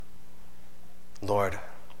Lord,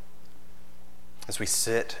 as we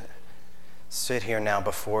sit here now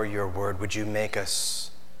before your word, would you make us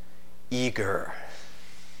eager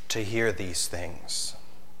to hear these things,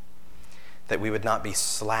 that we would not be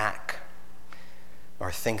slack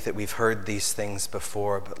or think that we've heard these things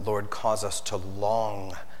before, but Lord, cause us to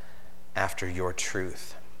long after your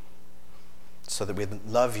truth so that we'd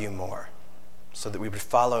love you more, so that we would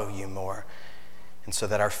follow you more, and so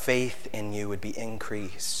that our faith in you would be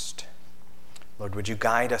increased. Lord, would you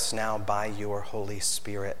guide us now by your Holy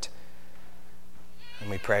Spirit? And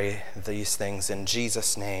we pray these things in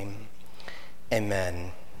Jesus' name.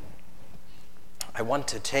 Amen. I want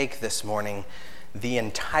to take this morning the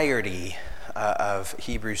entirety of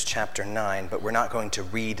Hebrews chapter 9, but we're not going to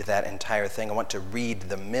read that entire thing. I want to read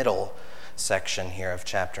the middle section here of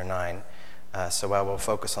chapter 9. So I will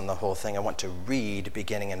focus on the whole thing. I want to read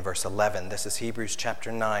beginning in verse 11. This is Hebrews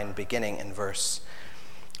chapter 9, beginning in verse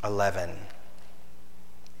 11.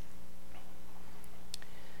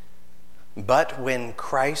 But when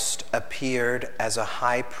Christ appeared as a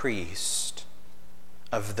high priest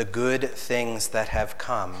of the good things that have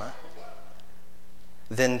come,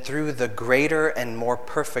 then through the greater and more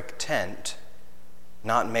perfect tent,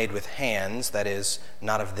 not made with hands, that is,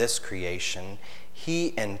 not of this creation,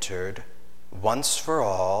 he entered once for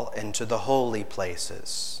all into the holy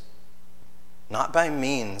places, not by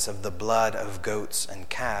means of the blood of goats and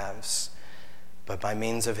calves, but by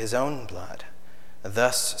means of his own blood,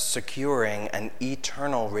 thus securing an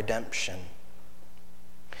eternal redemption.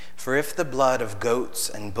 For if the blood of goats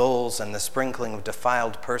and bulls and the sprinkling of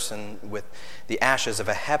defiled person with the ashes of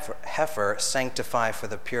a heifer sanctify for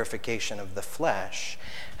the purification of the flesh,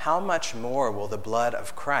 how much more will the blood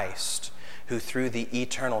of Christ, who through the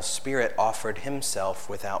eternal Spirit offered himself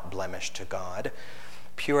without blemish to God,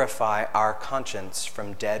 purify our conscience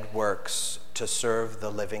from dead works to serve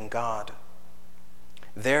the living God?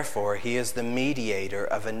 Therefore, he is the mediator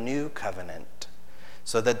of a new covenant,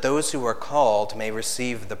 so that those who are called may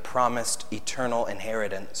receive the promised eternal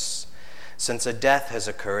inheritance, since a death has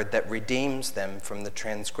occurred that redeems them from the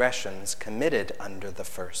transgressions committed under the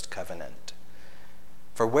first covenant.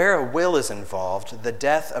 For where a will is involved, the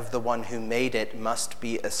death of the one who made it must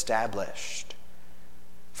be established.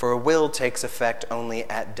 For a will takes effect only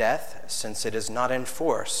at death, since it is not in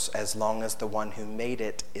force as long as the one who made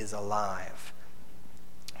it is alive.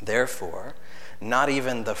 Therefore, not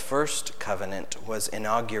even the first covenant was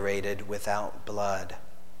inaugurated without blood.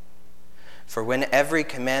 For when every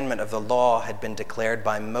commandment of the law had been declared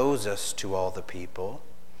by Moses to all the people,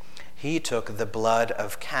 he took the blood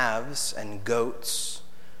of calves and goats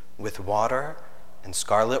with water and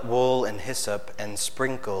scarlet wool and hyssop and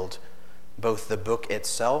sprinkled both the book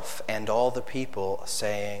itself and all the people,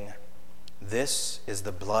 saying, "This is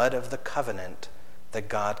the blood of the covenant that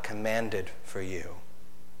God commanded for you."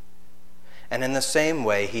 And in the same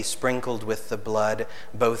way, he sprinkled with the blood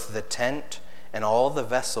both the tent and all the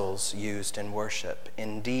vessels used in worship.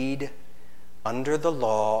 Indeed, under the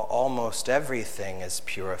law, almost everything is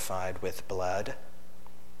purified with blood,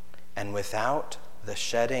 and without the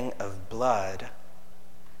shedding of blood,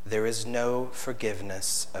 there is no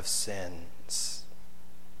forgiveness of sins.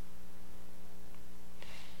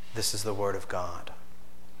 This is the word of God.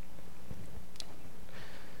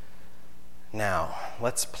 Now,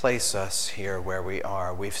 let's place us here where we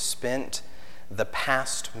are. We've spent the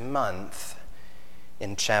past month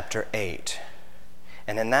in chapter 8.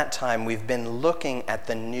 And in that time, we've been looking at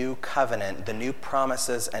the new covenant, the new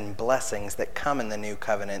promises and blessings that come in the new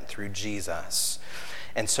covenant through Jesus.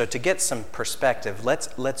 And so to get some perspective,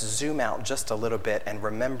 let's zoom out just a little bit and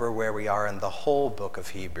remember where we are in the whole book of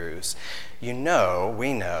Hebrews. We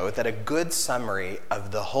know that a good summary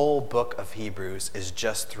of the whole book of Hebrews is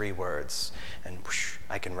just 3 words. And whoosh,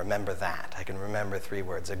 I can remember that. I can remember 3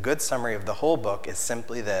 words. A good summary of the whole book is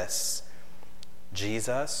simply this: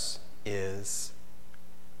 Jesus is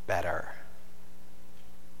better.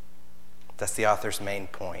 That's the author's main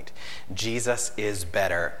point. Jesus is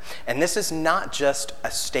better. And this is not just a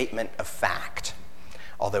statement of fact,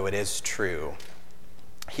 although it is true.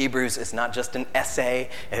 Hebrews is not just an essay.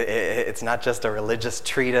 It's not just a religious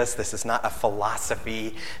treatise. This is not a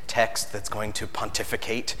philosophy text that's going to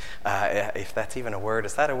pontificate. If that's even a word.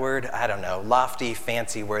 Is that a word? I don't know. Lofty,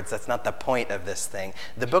 fancy words. That's not the point of this thing.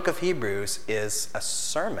 The book of Hebrews is a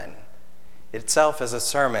sermon. Itself is a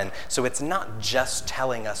sermon, so it's not just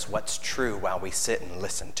telling us what's true while we sit and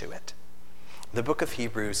listen to it. The book of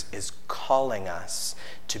Hebrews is calling us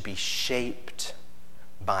to be shaped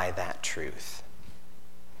by that truth.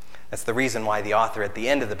 That's the reason why the author at the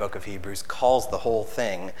end of the book of Hebrews calls the whole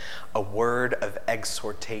thing a word of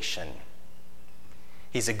exhortation.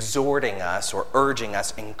 He's exhorting us or urging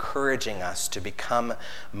us, encouraging us to become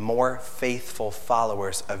more faithful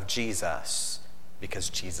followers of Jesus because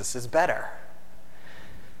Jesus is better.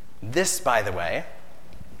 This, by the way,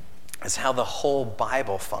 is how the whole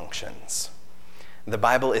Bible functions. The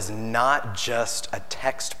Bible is not just a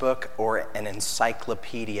textbook or an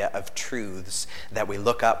encyclopedia of truths that we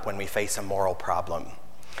look up when we face a moral problem.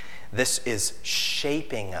 This is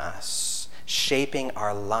shaping us, shaping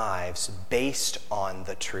our lives based on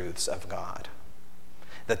the truths of God.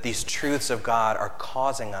 That these truths of God are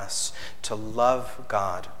causing us to love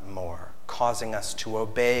God more, causing us to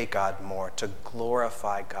obey God more, to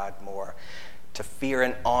glorify God more, to fear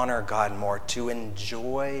and honor God more, to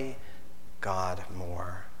enjoy God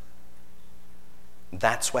more.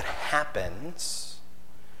 That's what happens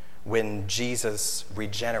when Jesus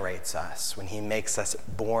regenerates us, when he makes us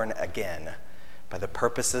born again by the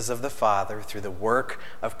purposes of the Father through the work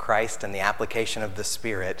of Christ and the application of the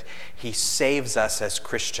Spirit. He saves us as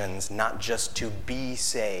Christians not just to be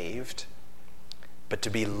saved, but to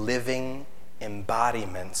be living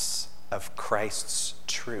embodiments of Christ's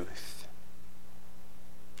truth.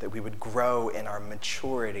 That we would grow in our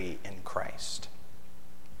maturity in Christ.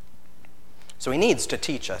 So he needs to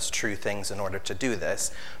teach us true things in order to do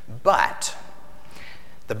this, but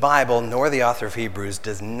the Bible, nor the author of Hebrews,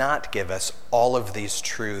 does not give us all of these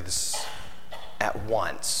truths at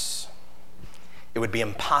once. It would be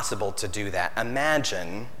impossible to do that.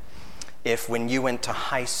 Imagine if when you went to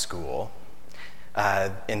high school,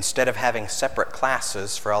 instead of having separate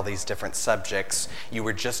classes for all these different subjects, you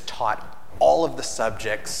were just taught all of the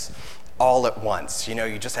subjects all at once.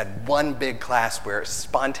 You just had one big class where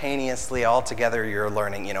spontaneously all together you're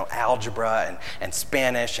learning, algebra and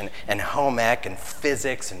Spanish and home ec and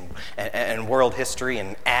physics and world history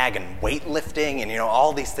and ag and weightlifting and,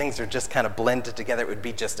 all these things are just kind of blended together. It would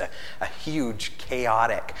be just a huge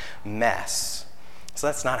chaotic mess. So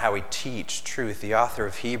that's not how we teach truth. The author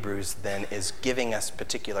of Hebrews then is giving us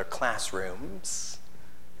particular classrooms,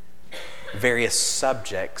 various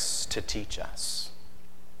subjects to teach us.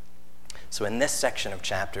 So in this section of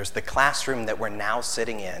chapters, the classroom that we're now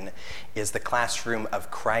sitting in is the classroom of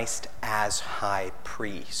Christ as high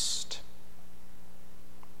priest.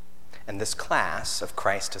 And this class of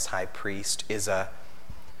Christ as high priest is a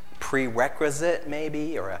prerequisite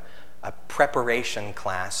maybe, or a preparation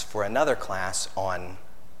class for another class on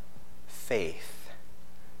faith,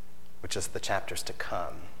 which is the chapters to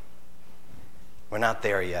come. We're not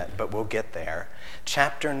there yet, but we'll get there.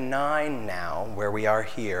 Chapter 9 now, where we are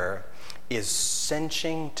here, is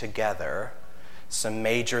cinching together some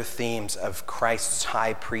major themes of Christ's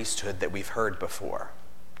high priesthood that we've heard before.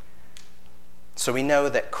 So we know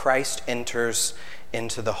that Christ enters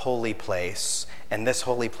into the holy place, and this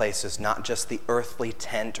holy place is not just the earthly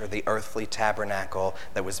tent or the earthly tabernacle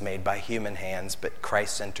that was made by human hands, but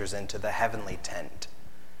Christ enters into the heavenly tent,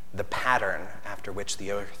 the pattern after which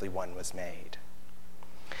the earthly one was made.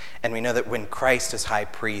 And we know that when Christ as high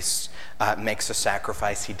priest makes a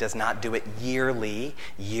sacrifice, he does not do it yearly,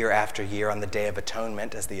 year after year on the Day of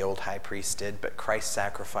Atonement as the old high priest did, but Christ's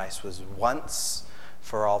sacrifice was once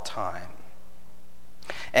for all time.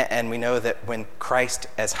 And we know that when Christ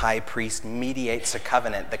as high priest mediates a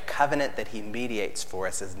covenant, the covenant that he mediates for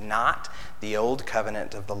us is not the old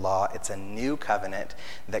covenant of the law. It's a new covenant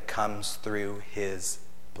that comes through his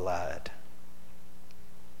blood.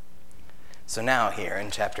 So now here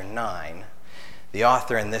in chapter 9, the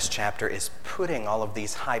author in this chapter is putting all of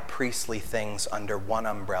these high priestly things under one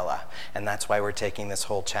umbrella, and that's why we're taking this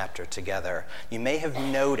whole chapter together. You may have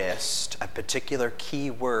noticed a particular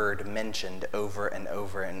key word mentioned over and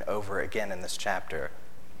over and over again in this chapter.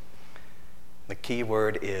 The key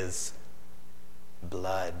word is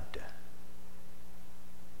blood.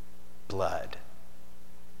 Blood.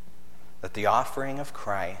 That the offering of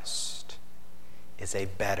Christ is a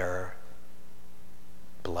better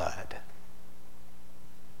blood.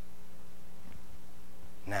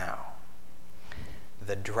 Now,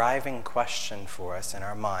 the driving question for us in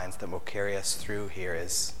our minds that will carry us through here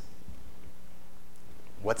is,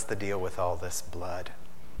 what's the deal with all this blood?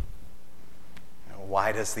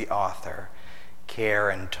 Why does the author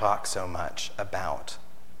care and talk so much about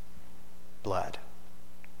blood?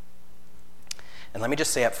 And let me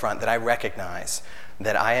just say up front that I recognize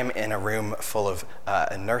that I am in a room full of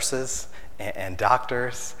nurses and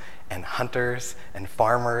doctors and hunters and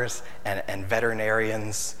farmers and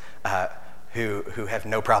veterinarians who have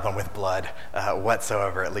no problem with blood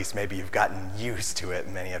whatsoever. At least maybe you've gotten used to it,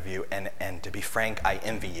 many of you. And to be frank, I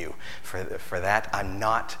envy you for that. I'm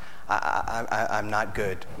not I'm not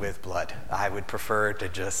good with blood. I would prefer to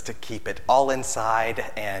just to keep it all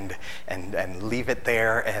inside and leave it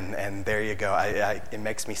there, and there you go. It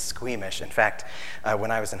makes me squeamish. In fact, when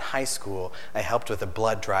I was in high school, I helped with a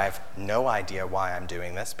blood drive. No idea why I'm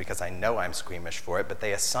doing this, because I know I'm squeamish for it, but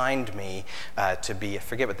they assigned me to be, I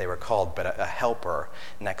forget what they were called, but a helper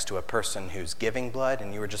next to a person who's giving blood,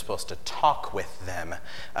 and you were just supposed to talk with them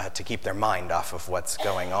to keep their mind off of what's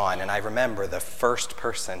going on. And I remember the first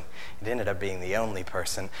person, it ended up being the only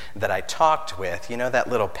person that I talked with. You know that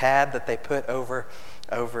little pad that they put over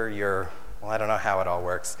your, well, I don't know how it all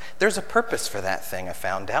works. There's a purpose for that thing, I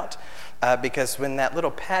found out, because when that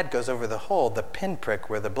little pad goes over the hole, the pinprick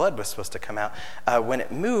where the blood was supposed to come out, when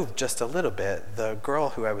it moved just a little bit, the girl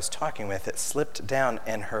who I was talking with, it slipped down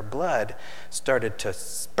and her blood started to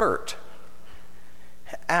spurt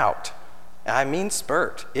out. I mean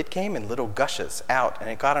spurt. It came in little gushes out, and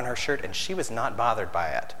it got on her shirt, and she was not bothered by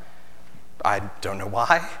it. I don't know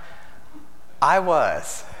why. I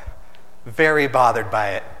was very bothered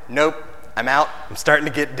by it. Nope, I'm out. I'm starting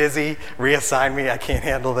to get dizzy. Reassign me. I can't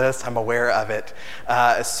handle this. I'm aware of it.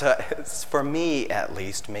 So for me, at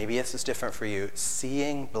least, maybe this is different for you,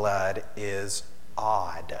 seeing blood is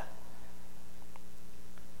odd.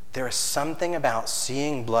 There is something about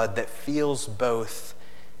seeing blood that feels both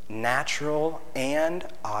natural and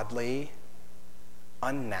oddly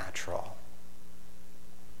unnatural.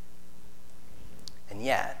 And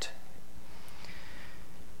yet,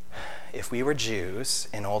 if we were Jews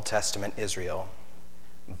in Old Testament Israel,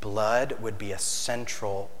 blood would be a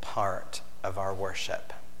central part of our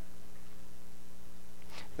worship.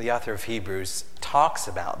 The author of Hebrews talks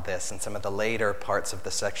about this in some of the later parts of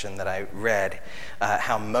the section that I read,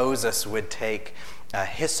 how Moses would take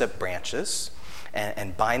hyssop branches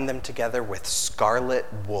and bind them together with scarlet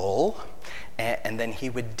wool, and then he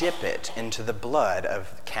would dip it into the blood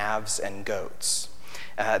of calves and goats.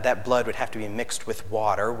 That blood would have to be mixed with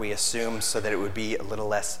water, we assume, so that it would be a little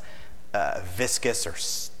less viscous or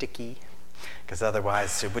sticky, because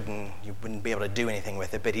otherwise you wouldn't be able to do anything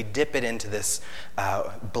with it. But he'd dip it into this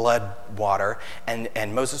blood water,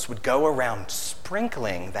 and Moses would go around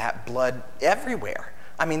sprinkling that blood everywhere.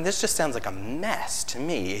 I mean, this just sounds like a mess to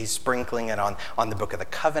me. He's sprinkling it on the Book of the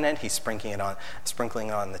Covenant. He's sprinkling it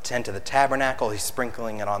on the tent of the tabernacle. He's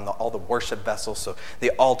sprinkling it on all the worship vessels, so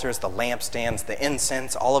the altars, the lampstands, the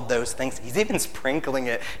incense, all of those things. He's even sprinkling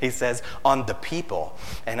it, he says, on the people.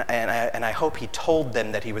 And I hope he told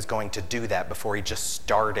them that he was going to do that before he just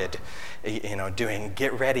started, doing,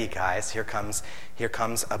 get ready, guys. Here comes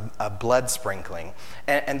a blood sprinkling.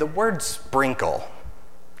 And the word sprinkle,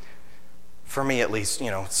 for me at least,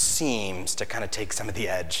 seems to kind of take some of the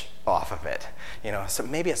edge off of it. So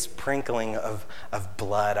maybe a sprinkling of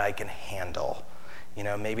blood I can handle.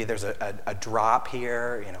 Maybe there's a drop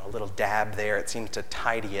here, a little dab there. It seems to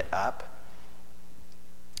tidy it up.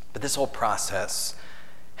 But this whole process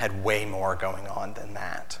had way more going on than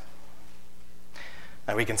that.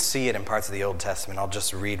 Now we can see it in parts of the Old Testament. I'll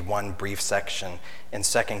just read one brief section in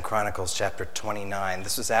 2 Chronicles chapter 29.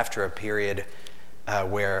 This was after a period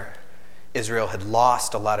where Israel had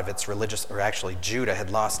lost a lot of its religious, or actually Judah had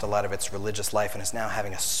lost a lot of its religious life and is now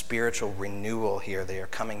having a spiritual renewal here. They are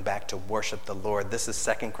coming back to worship the Lord. This is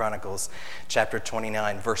 2 Chronicles chapter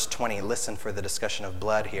 29, verse 20. Listen for the discussion of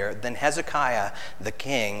blood here. Then Hezekiah the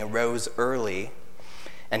king rose early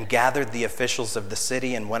and gathered the officials of the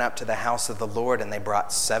city and went up to the house of the Lord, and they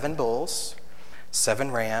brought 7 bulls,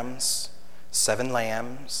 7 rams, 7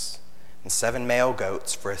 lambs, and 7 male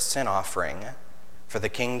goats for a sin offering, for the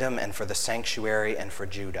kingdom and for the sanctuary and for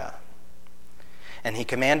Judah. And he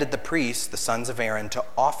commanded the priests, the sons of Aaron, to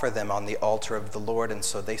offer them on the altar of the Lord. And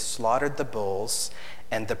so they slaughtered the bulls,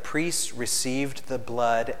 and the priests received the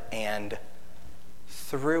blood and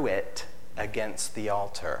threw it against the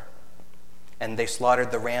altar. And they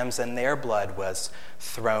slaughtered the rams, and their blood was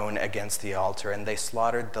thrown against the altar. And they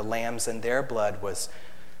slaughtered the lambs, and their blood was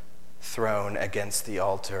thrown against the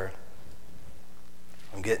altar.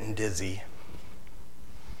 I'm getting dizzy.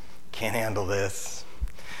 Can't handle this.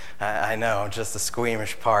 I know, just the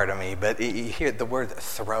squeamish part of me, but you hear the word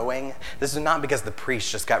throwing. This is not because the priest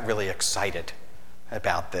just got really excited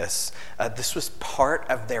about this. This was part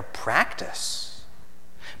of their practice,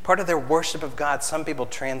 part of their worship of God. Some people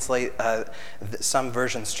some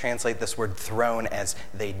versions translate this word thrown as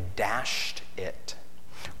they dashed it,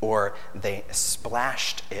 or they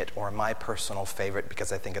splashed it, or my personal favorite,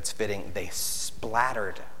 because I think it's fitting, they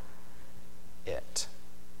splattered it.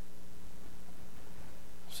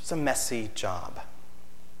 It's a messy job.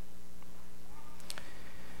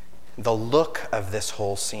 The look of this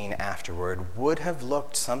whole scene afterward would have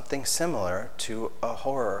looked something similar to a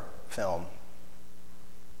horror film,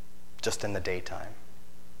 just in the daytime.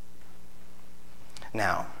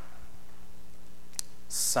 Now,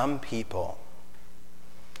 some people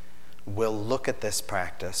will look at this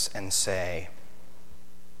practice and say,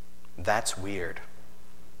 that's weird.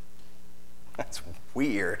 That's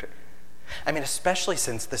weird. I mean, especially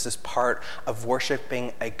since this is part of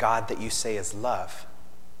worshiping a God that you say is love.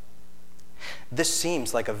 This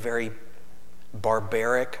seems like a very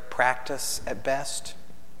barbaric practice at best.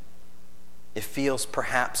 It feels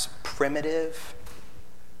perhaps primitive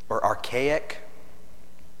or archaic.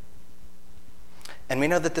 And we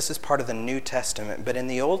know that this is part of the New Testament, but in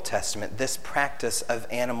the Old Testament, this practice of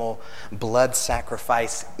animal blood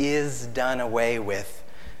sacrifice is done away with,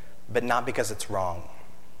 but not because it's wrong.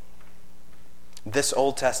 This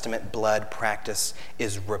Old Testament blood practice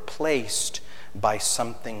is replaced by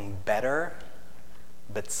something better,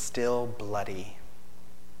 but still bloody.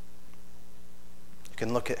 You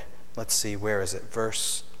can look at, let's see, where is it?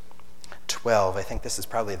 Verse 12. I think this is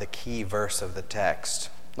probably the key verse of the text.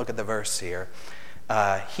 Look at the verse here.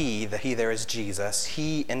 He there is Jesus,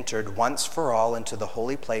 he entered once for all into the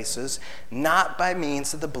holy places, not by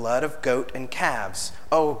means of the blood of goat and calves.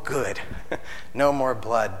 Oh, good. No more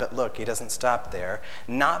blood. But look, he doesn't stop there.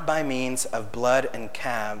 Not by means of blood and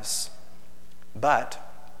calves, but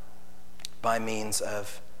by means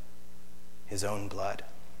of his own blood.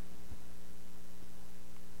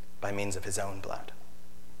 By means of his own blood.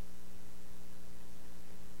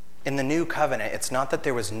 In the new covenant, it's not that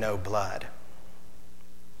there was no blood.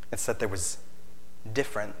 It's that there was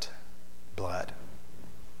different blood.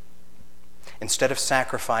 Instead of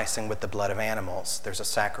sacrificing with the blood of animals, there's a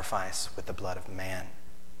sacrifice with the blood of man.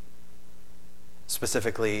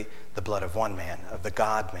 Specifically, the blood of one man, of the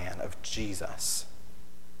God-man, of Jesus.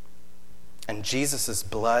 And Jesus'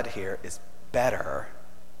 blood here is better,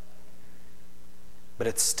 but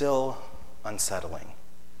it's still unsettling.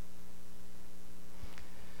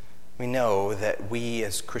 We know that we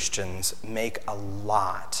as Christians make a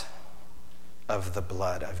lot of the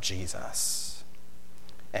blood of Jesus,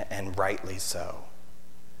 and rightly so.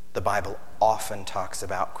 The Bible often talks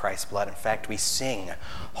about Christ's blood. In fact, we sing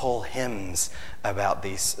whole hymns about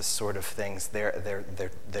these sort of things. They're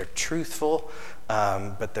truthful,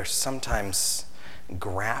 but they're sometimes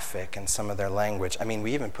graphic in some of their language. I mean,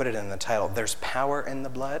 we even put it in the title. There's power in the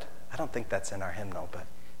blood. I don't think that's in our hymnal, but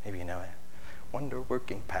maybe you know it.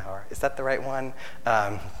 Wonder-working power. Is that the right one?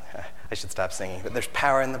 I should stop singing. But there's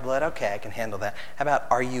power in the blood. Okay, I can handle that. How about,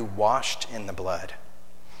 are you washed in the blood?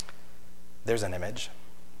 There's an image.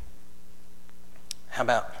 How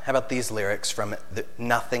about these lyrics from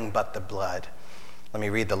Nothing But the Blood? Let me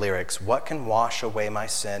read the lyrics. What can wash away my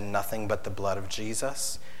sin? Nothing but the blood of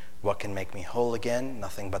Jesus. What can make me whole again?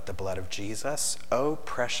 Nothing but the blood of Jesus. Oh,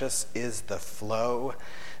 precious is the flow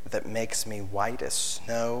that makes me white as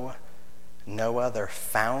snow. No other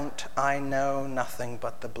fount I know, nothing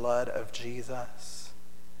but the blood of Jesus.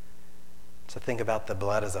 To think about the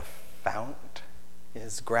blood as a fount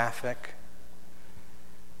is graphic.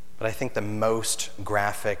 But I think the most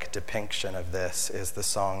graphic depiction of this is the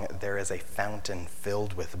song, There is a Fountain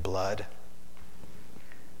Filled with Blood.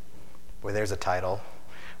 Boy, there's a title.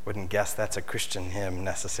 Wouldn't guess that's a Christian hymn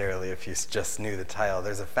necessarily if you just knew the title.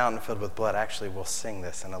 There's a fountain filled with blood. Actually, we'll sing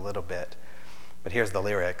this in a little bit. But here's the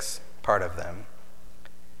lyrics. Part of them.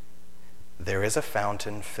 There is a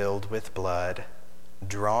fountain filled with blood,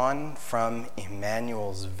 drawn from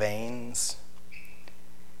Emmanuel's veins,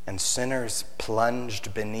 and sinners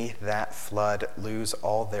plunged beneath that flood lose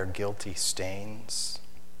all their guilty stains.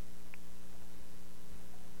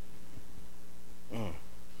 I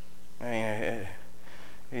mean,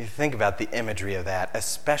 you think about the imagery of that,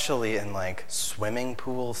 especially in like swimming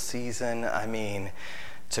pool season. I mean,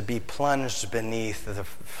 to be plunged beneath the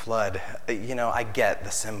flood, I get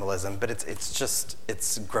the symbolism, but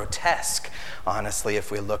it's grotesque, honestly,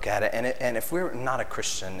 if we look at it. And if we're not a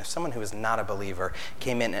Christian, if someone who is not a believer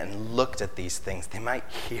came in and looked at these things, they might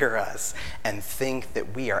hear us and think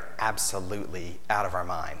that we are absolutely out of our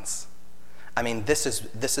minds. I mean, this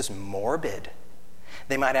is morbid.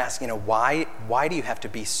 They might ask, why do you have to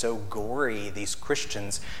be so gory, these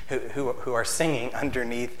Christians who are singing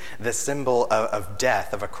underneath the symbol of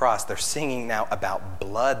death, of a cross? They're singing now about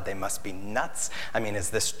blood. They must be nuts. I mean, is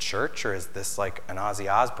this church or is this like an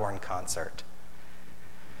Ozzy Osbourne concert?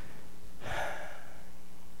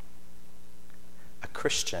 A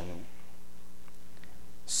Christian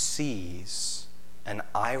sees an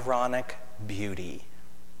ironic beauty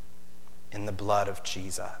in the blood of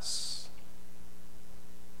Jesus.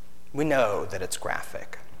 We know that it's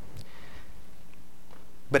graphic,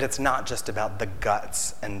 but it's not just about the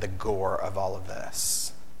guts and the gore of all of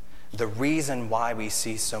this. The reason why we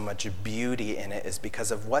see so much beauty in it is because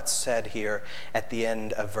of what's said here at the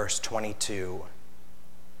end of verse 22.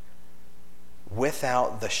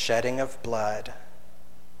 Without the shedding of blood,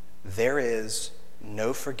 there is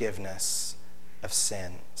no forgiveness of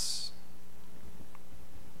sins.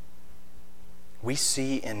 We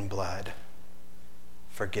see in blood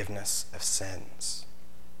forgiveness of sins.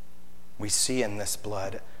 We see in this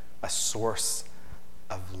blood a source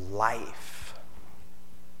of life.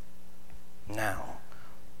 Now,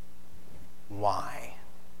 why?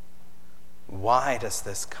 Why does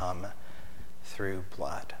this come through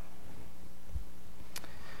blood?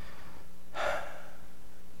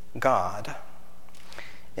 God,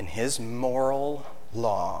 in his moral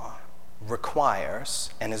law, requires,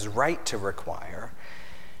 and is right to require,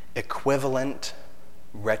 equivalent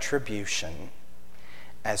retribution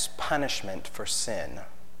as punishment for sin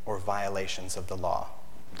or violations of the law.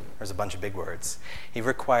 There's a bunch of big words. He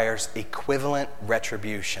requires equivalent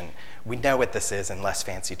retribution. We know what this is in less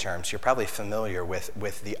fancy terms. You're probably familiar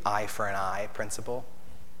with the eye for an eye principle.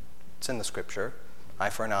 It's in the scripture. Eye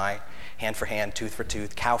for an eye, hand for hand, tooth for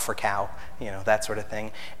tooth, cow for cow, that sort of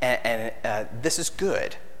thing. And this is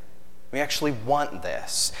good. We actually want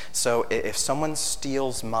this. So if someone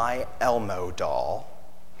steals my Elmo doll,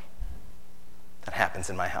 that happens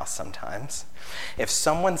in my house sometimes. If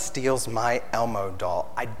someone steals my Elmo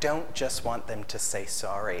doll, I don't just want them to say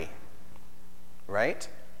sorry, right?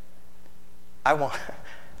 I want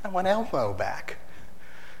Elmo back.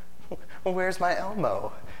 Well, where's my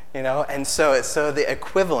Elmo? And so the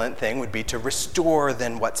equivalent thing would be to restore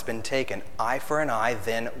then what's been taken. Eye for an eye,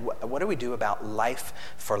 then what do we do about life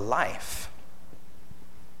for life?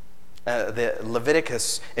 The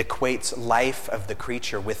Leviticus equates life of the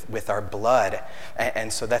creature with our blood.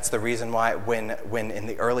 And so that's the reason why when in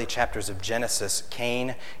the early chapters of Genesis,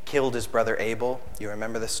 Cain killed his brother Abel. You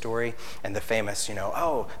remember the story? And the famous,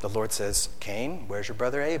 the Lord says, Cain, where's your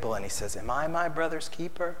brother Abel? And he says, am I my brother's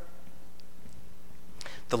keeper?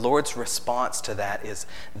 The Lord's response to that is,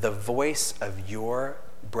 the voice of your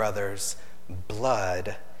brother's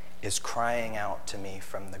blood is crying out to me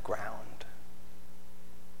from the ground.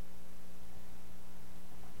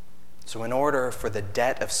 So in order for the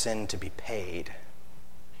debt of sin to be paid,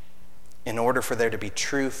 in order for there to be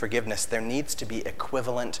true forgiveness, there needs to be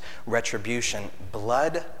equivalent retribution.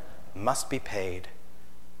 Blood must be paid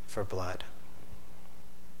for blood.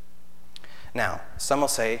 Now, some will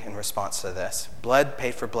say in response to this, blood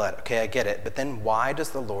paid for blood. Okay, I get it. But then why does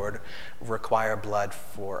the Lord require blood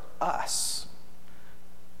for us?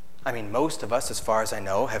 I mean, most of us, as far as I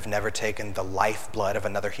know, have never taken the lifeblood of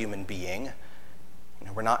another human being.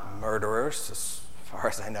 We're not murderers, as far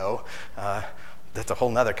as I know. That's a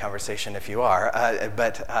whole other conversation if you are.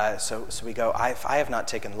 So we go, if I have not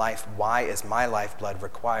taken life, why is my lifeblood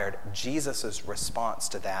required? Jesus' response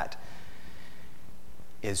to that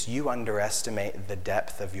is, you underestimate the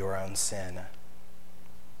depth of your own sin.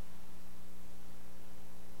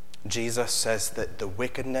 Jesus says that the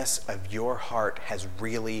wickedness of your heart has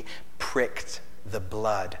really pricked the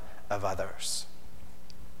blood of others.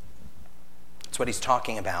 That's what he's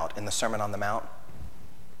talking about in the Sermon on the Mount.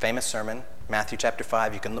 Famous sermon, Matthew chapter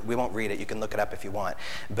 5. We won't read it. You can look it up if you want.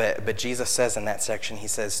 But Jesus says in that section, he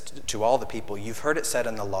says to all the people, you've heard it said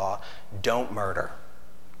in the law, don't murder.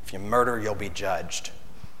 If you murder, you'll be judged.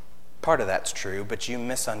 Part of that's true, but you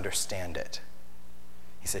misunderstand it.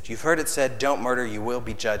 He said, you've heard it said, don't murder, you will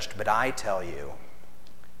be judged. But I tell you,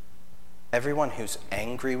 everyone who's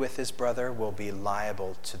angry with his brother will be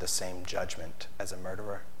liable to the same judgment as a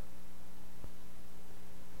murderer.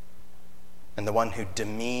 And the one who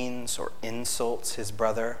demeans or insults his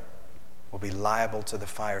brother will be liable to the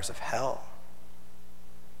fires of hell.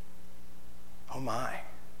 Oh my.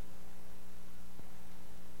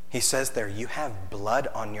 He says there, you have blood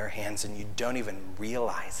on your hands and you don't even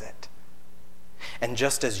realize it. And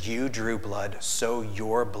just as you drew blood, so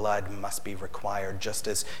your blood must be required. Just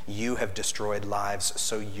as you have destroyed lives,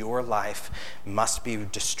 so your life must be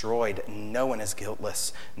destroyed. No one is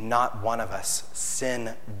guiltless, not one of us.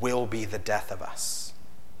 Sin will be the death of us.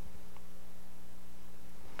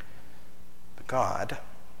 But God,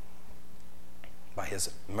 by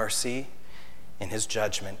his mercy, in his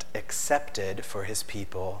judgment, accepted for his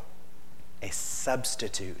people a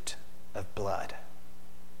substitute of blood.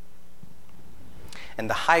 And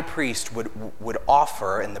the high priest would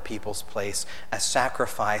offer in the people's place a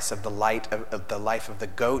sacrifice of the life of the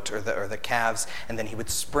goat or the calves, and then he would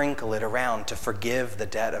sprinkle it around to forgive the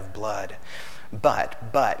debt of blood.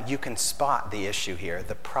 But you can spot the issue here.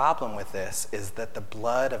 The problem with this is that the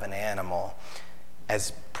blood of an animal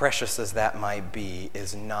as precious as that might be,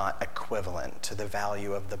 is not equivalent to the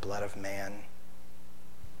value of the blood of man.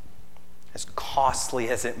 As costly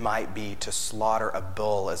as it might be to slaughter a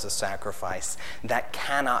bull as a sacrifice, that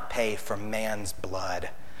cannot pay for man's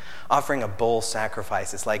blood. Offering a bull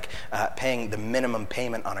sacrifice is like paying the minimum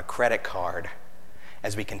payment on a credit card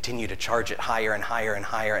as we continue to charge it higher and higher and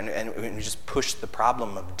higher, and we just push the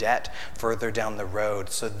problem of debt further down the road.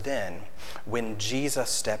 So then, when Jesus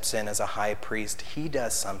steps in as a high priest, he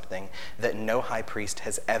does something that no high priest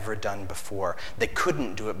has ever done before. They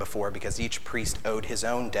couldn't do it before because each priest owed his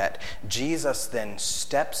own debt. Jesus then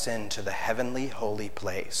steps into the heavenly holy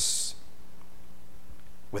place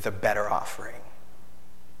with a better offering,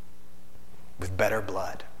 with better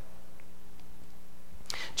blood.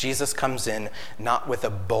 Jesus comes in not with a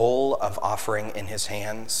bowl of offering in his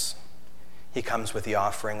hands. He comes with the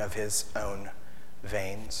offering of his own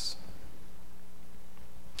veins.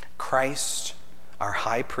 Christ, our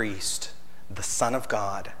high priest, the Son of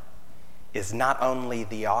God, is not only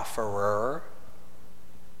the offerer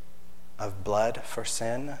of blood for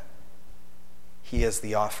sin, he is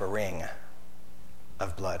the offering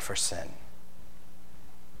of blood for sin.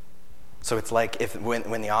 So it's like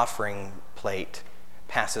when the offering plate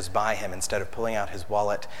passes by him, instead of pulling out his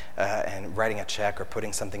wallet and writing a check or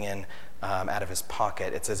putting something in out of his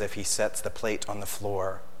pocket, it's as if he sets the plate on the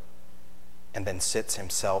floor and then sits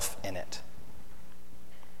himself in it.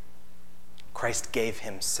 Christ gave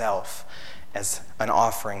himself as an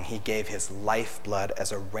offering. He gave his lifeblood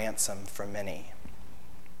as a ransom for many.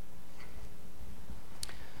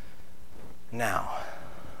 Now,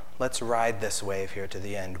 let's ride this wave here to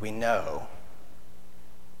the end. We know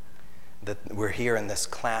that we're here in this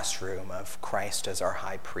classroom of Christ as our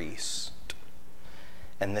high priest.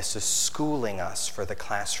 And this is schooling us for the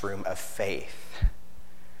classroom of faith,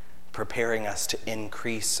 preparing us to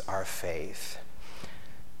increase our faith.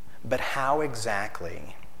 But how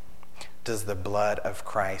exactly does the blood of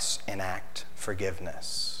Christ enact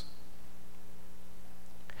forgiveness?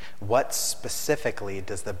 What specifically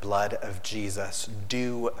does the blood of Jesus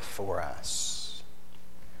do for us?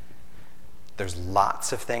 There's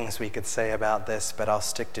lots of things we could say about this, but I'll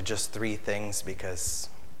stick to just 3 things because,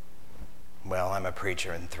 well, I'm a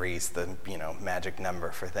preacher and 3's the, magic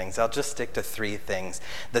number for things. I'll just stick to 3 things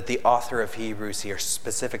that the author of Hebrews here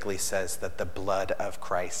specifically says that the blood of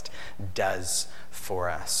Christ does for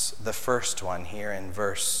us. The first one here in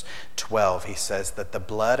verse 12, he says that the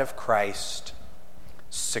blood of Christ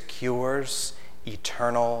secures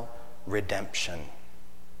eternal redemption.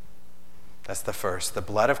 That's the first. The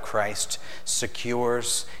blood of Christ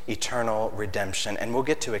secures eternal redemption. And we'll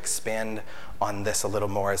get to expand on this a little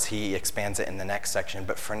more as he expands it in the next section.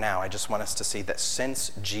 But for now, I just want us to see that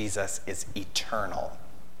since Jesus is eternal,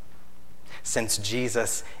 since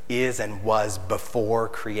Jesus is and was before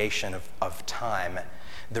creation of time,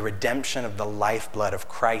 the redemption of the lifeblood of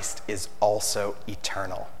Christ is also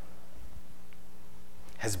eternal.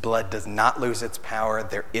 His blood does not lose its power.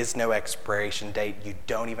 There is no expiration date. You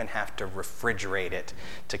don't even have to refrigerate it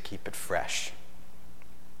to keep it fresh.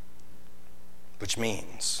 Which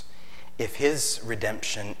means, if his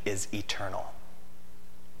redemption is eternal,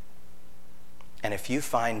 and if you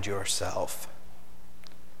find yourself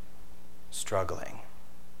struggling,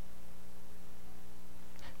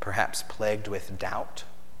 perhaps plagued with doubt,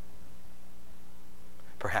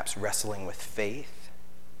 perhaps wrestling with faith,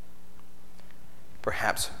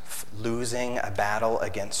 perhaps losing a battle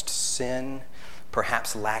against sin,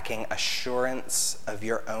 perhaps lacking assurance of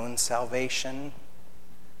your own salvation,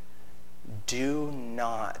 do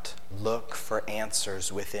not look for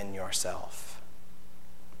answers within yourself.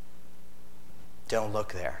 Don't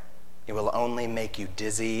look there. It will only make you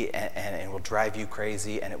dizzy and it will drive you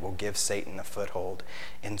crazy and it will give Satan a foothold.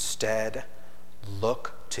 Instead,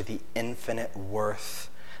 look to the infinite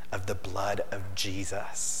worth of the blood of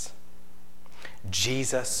Jesus.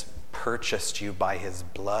 Jesus purchased you by his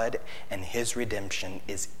blood, and his redemption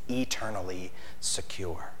is eternally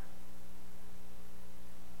secure.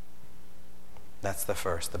 That's the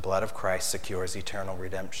first. The blood of Christ secures eternal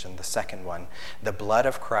redemption. The second one, the blood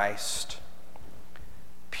of Christ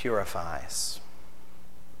purifies.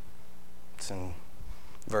 It's in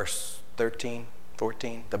verse 13,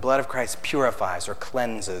 14. The blood of Christ purifies or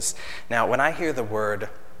cleanses. Now, when I hear the word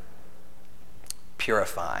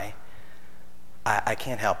purify, I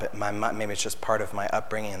can't help it. Maybe it's just part of my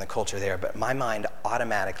upbringing and the culture there, but my mind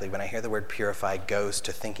automatically, when I hear the word purify, goes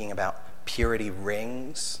to thinking about purity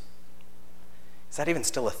rings. Is that even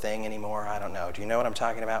still a thing anymore? I don't know. Do you know what I'm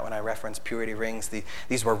talking about when I reference purity rings?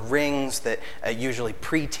 These were rings that usually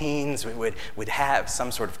preteens would have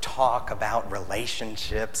some sort of talk about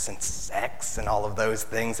relationships and sex and all of those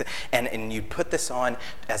things. And you'd put this on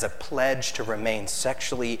as a pledge to remain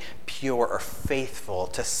sexually pure or faithful,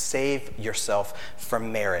 to save yourself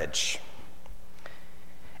from marriage.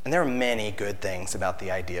 And there are many good things about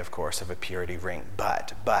the idea, of course, of a purity ring.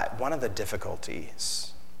 But one of the difficulties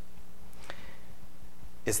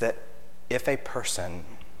is that if a person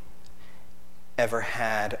ever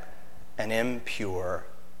had an impure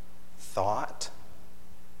thought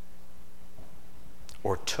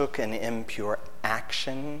or took an impure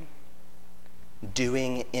action,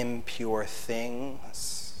 doing impure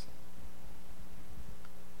things,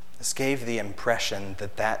 this gave the impression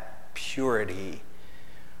that that purity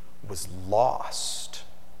was lost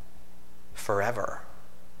forever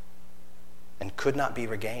and could not be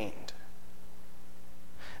regained.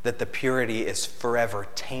 That the purity is forever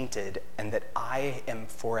tainted and that I am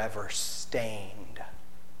forever stained.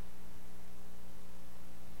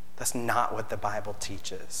 That's not what the Bible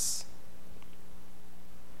teaches.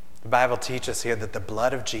 The Bible teaches here that the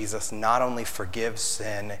blood of Jesus not only forgives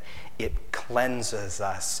sin, it cleanses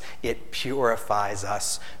us, it purifies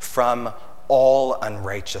us from all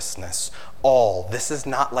unrighteousness. All. This is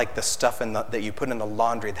not like the stuff that you put in the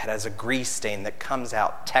laundry that has a grease stain that comes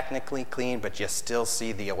out technically clean, but you still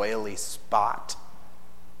see the oily spot.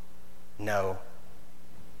 No.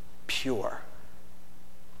 Pure.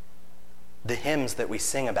 The hymns that we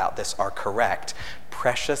sing about this are correct.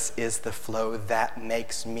 Precious is the flow that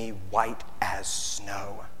makes me white as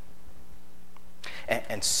snow.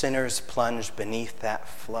 And sinners plunged beneath that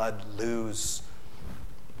flood lose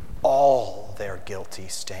all their guilty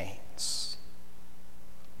stains.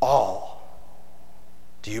 All.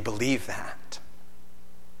 Do you believe that?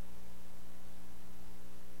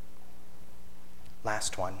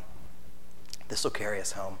 Last one. This will carry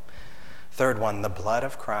us home. Third one, the blood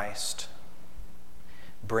of Christ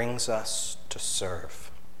brings us to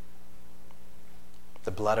serve.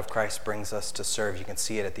 The blood of Christ brings us to serve. You can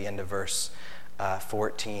see it at the end of verse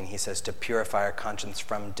 14. He says, to purify our conscience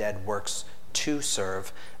from dead works to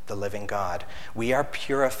serve the living God. We are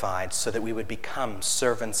purified so that we would become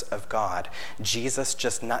servants of God. Jesus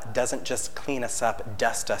doesn't just clean us up,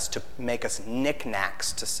 dust us to make us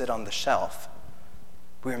knickknacks to sit on the shelf.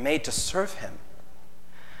 We are made to serve him.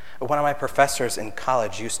 One of my professors in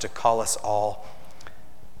college used to call us all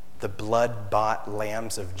the blood-bought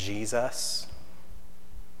lambs of Jesus.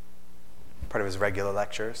 Part of his regular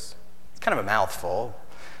lectures. It's kind of a mouthful,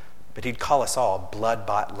 but he'd call us all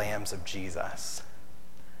blood-bought lambs of Jesus.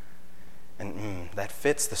 And that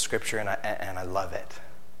fits the scripture, and I love it.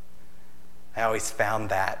 I always found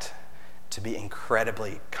that to be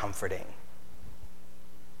incredibly comforting,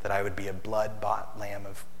 that I would be a blood-bought lamb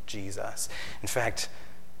of Jesus. In fact,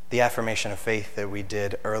 the affirmation of faith that we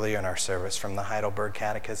did earlier in our service from the Heidelberg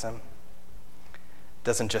Catechism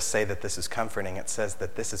doesn't just say that this is comforting, it says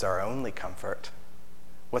that this is our only comfort.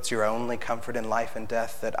 What's your only comfort in life and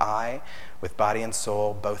death? That I, with body and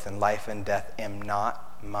soul, both in life and death, am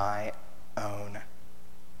not my own,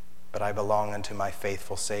 but I belong unto my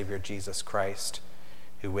faithful Savior, Jesus Christ,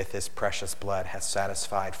 who with his precious blood has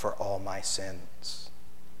satisfied for all my sins.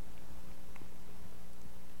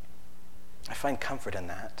 I find comfort in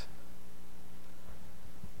that.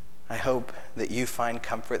 I hope that you find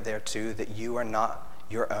comfort there too, that you are not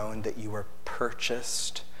your own, that you were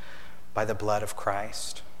purchased by the blood of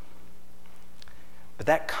Christ. But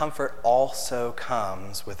that comfort also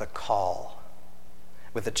comes with a call,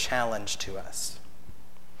 with a challenge to us.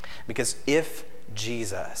 Because if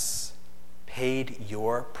Jesus paid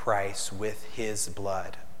your price with his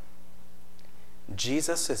blood,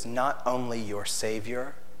 Jesus is not only your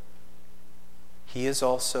Savior, he is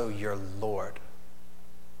also your Lord.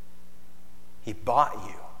 He bought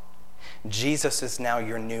you. Jesus is now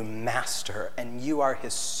your new master, and you are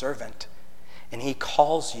his servant. And he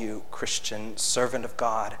calls you, Christian, servant of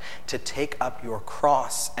God, to take up your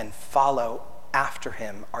cross and follow after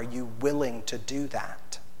him. Are you willing to do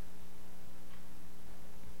that?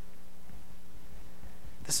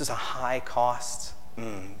 This is a high cost,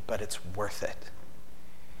 but it's worth it.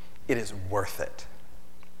 It is worth it.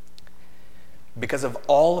 Because of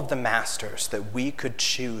all of the masters that we could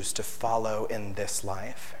choose to follow in this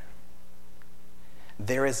life,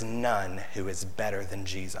 there is none who is better than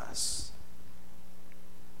Jesus.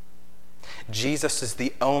 Jesus is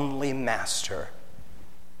the only master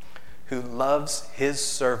who loves his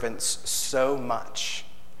servants so much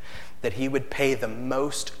that he would pay the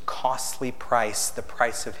most costly price, the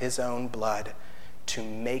price of his own blood, to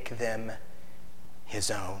make them his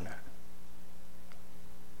own.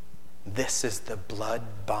 This is the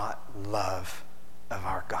blood-bought love of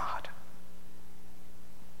our God.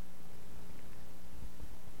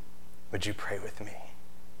 Would you pray with me?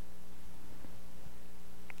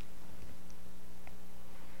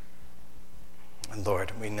 And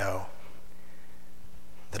Lord, we know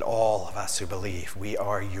that all of us who believe, we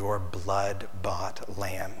are your blood-bought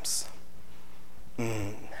lambs.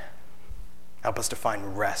 Help us to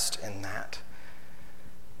find rest in that.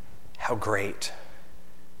 How great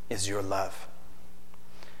is your love.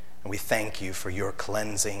 And we thank you for your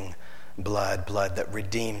cleansing blood that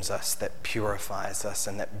redeems us, that purifies us,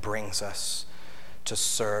 and that brings us to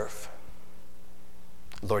serve.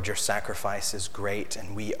 Lord, your sacrifice is great,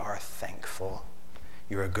 and we are thankful.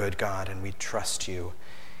 You're a good God, and we trust you.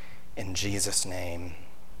 In Jesus' name,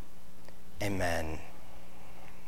 amen.